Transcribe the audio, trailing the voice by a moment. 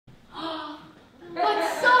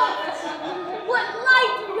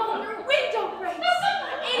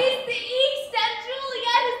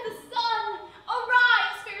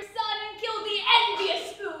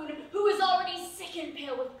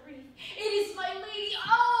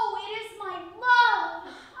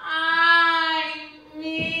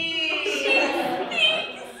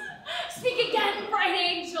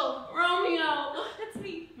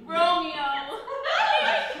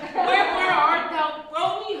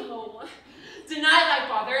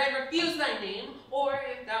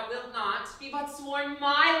forsworn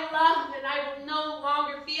my love, and I will no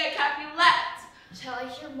longer be a Capulet. Shall I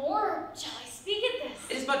hear more? Shall I speak at this?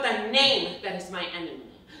 It is but thy name that is my enemy.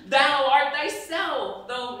 Thou art thyself,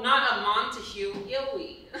 though not a Montague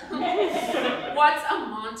illy. What's a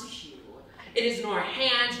Montague? It is nor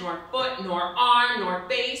hand, nor foot, nor arm, nor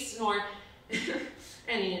face, nor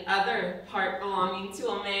any other part belonging to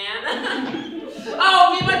a man.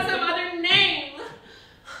 Oh, give us some other name.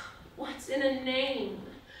 What's in a name?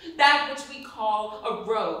 That which we call a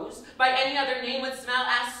rose, by any other name would smell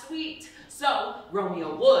as sweet. So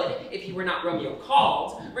Romeo would, if he were not Romeo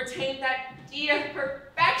called, retain that dear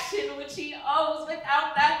perfection which he owes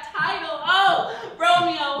without that title. Oh,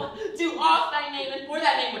 Romeo, do off thy name, and for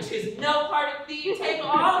that name which is no part of thee, take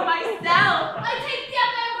all myself. I take thee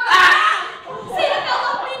at thy word. Ah! Say that thou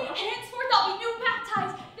love me, and henceforth I'll be new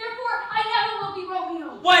baptized. Therefore, I never will be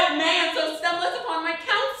Romeo. What man so stumbleth upon my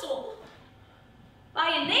counsel? By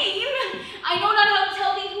a name, I know not how to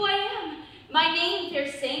tell thee who I am. My name,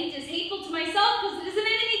 fair saint, is hateful to myself, because it is an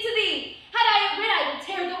enemy to thee. Had I it writ, I would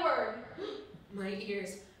tear the word. My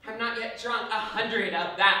ears have not yet drunk 100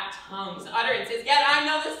 of that tongue's utterances, yet I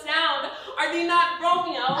know the sound. Are thee not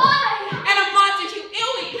Romeo? I! And a Montague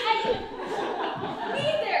illy!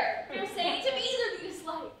 Neither, fair saint, if either be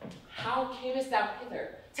dislike. How camest thou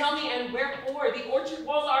hither? Tell me, and wherefore? The orchard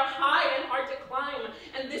walls are high and hard to climb,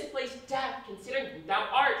 and this place death, considering who thou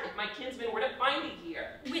art, if my kinsman were to find thee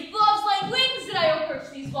here. With love's light wings did I approach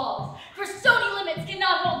these walls, for stony limits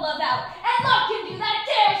cannot hold love out, and love can do that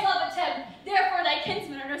dares love attempt. Therefore thy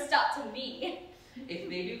kinsmen are no stop to me. If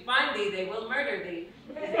they do find thee, they will murder thee.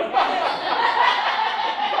 I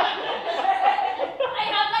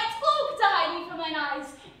have night's cloak to hide me from thine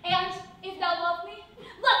eyes, and if thou love me,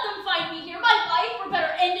 let them find me here. My life were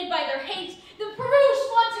better ended by their hate than perush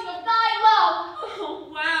wanting of thy love. Oh,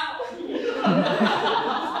 wow.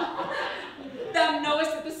 Thou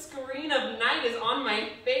knowest that the screen of night is on my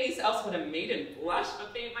face, else would a maiden blush to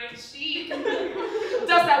paint my cheek. Dost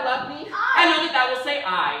thou love me? I know that thou wilt say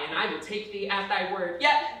aye, and I will take thee at thy word.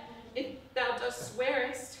 Yet, if thou dost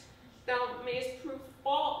swearest, thou mayest prove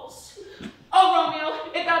false. Oh,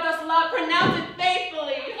 Romeo, if thou dost love, pronounce it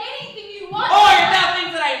faithfully. Anything you want. Or if thou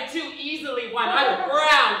thinks that I am too easily won, I will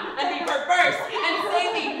frown and be perverse and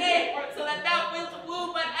say thee nay, so that thou wilt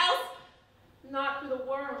woo, but else not for the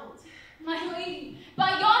world. My lady,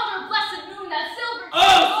 by yonder blessed moon, that silver...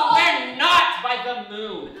 Oh, swear not by the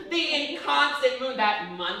moon, the inconstant moon,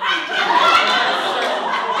 that monthly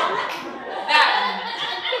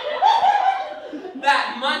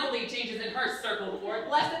that monthly changes in her circle forth.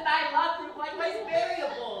 Blessed thy love prove likewise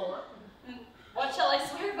variable. What shall I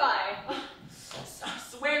swear by?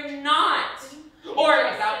 Swear not. Or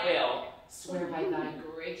if thou will, swear by thy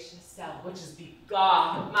gracious self, which is the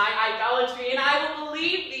God of my idolatry, and I will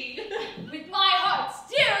believe thee. With my heart's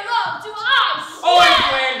dear love do I swear. Oh, I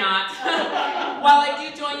swear not. While I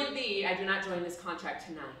do join in thee, I do not join this contract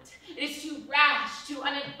tonight. It is too rash, too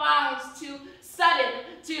unadvised, too sudden,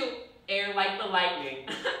 too ere like the lightning,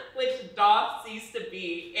 which doth cease to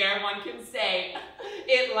be, ere one can say,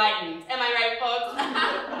 it lightens. Am I right, folks?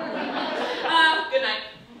 Good night.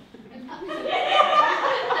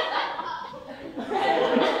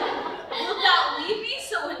 Wilt thou leave me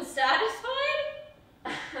so unsatisfied?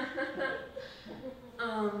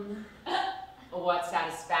 What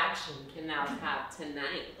satisfaction can thou have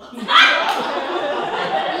tonight?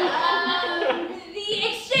 The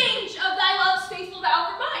exchange of thy love's faithful vow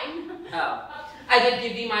for mine. Oh, I did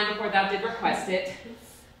give thee mine before thou did request it,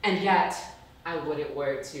 and yet I would it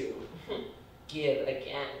were to give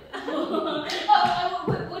again. Would thou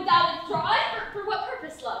withdraw it? For what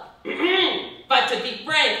purpose, love? But to be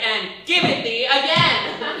frank and give it thee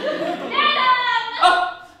again. Madam!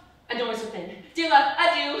 Oh, and doors within. Dear love,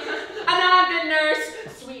 adieu. Anon, good nurse.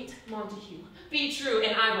 Sweet Montague, be true,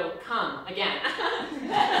 and I will come again.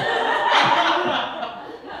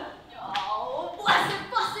 Oh, blessed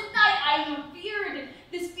night, I am feared.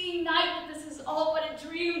 This being night, that this is all but a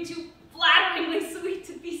dream, too flatteringly sweet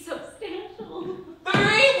to be substantial. 3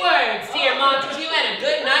 words, dear Montague, and a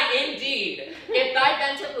good night indeed. If thy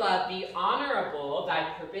bent of love be honorable,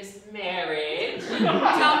 thy purpose marriage,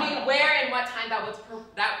 tell me where and what time thou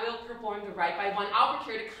wilt perform the rite by one I'll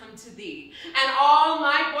procure to come to thee, and all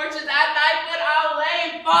my fortunes at thy foot I'll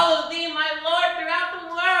lay, and follow thee, my lord, throughout the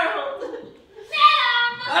world.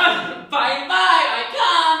 Madam! By and by I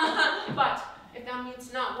come, but if thou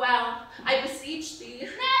meanest not well, I beseech thee.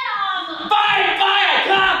 Madam! By and by I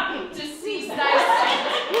come to cease thy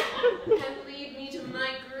sins and lead me to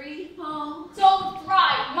my grief. Oh, Don't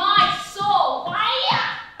thrive my soul. Why?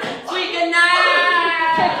 sweet good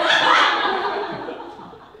night.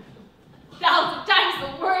 Thou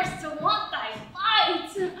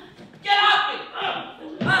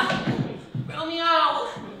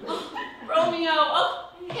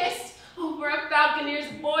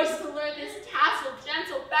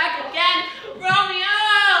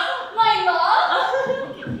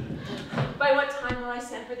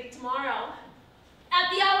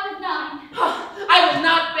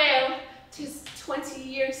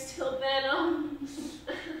years till then.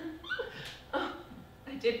 Oh,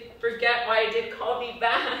 I did forget why I did call thee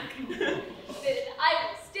back. Then I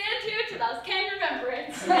will stand here till thou can remember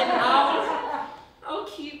it. And I'll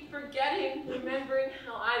keep forgetting, remembering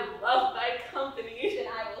how I love thy company. Then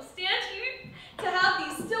I will stand here to have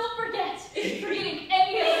thee still forget, forgetting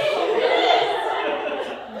any of it.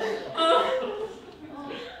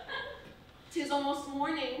 'Tis almost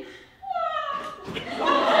morning.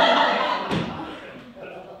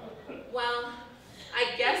 Well,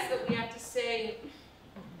 I guess that we have to say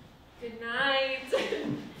good night.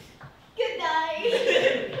 Good night.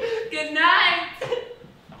 Good night.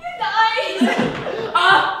 Good night.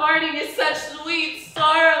 Ah, parting is such sweet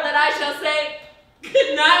sorrow that I shall say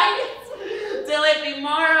good night till it be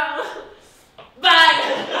morrow. Bye.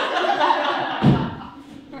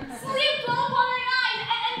 Sleep low upon thine eyes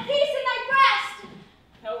and peace in thy breast.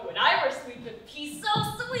 Oh, would I were sleep in peace, so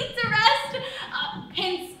sweet to rest.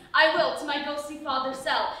 Hence I will to my ghostly father's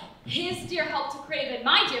cell his dear help to crave and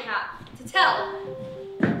my dear half to tell.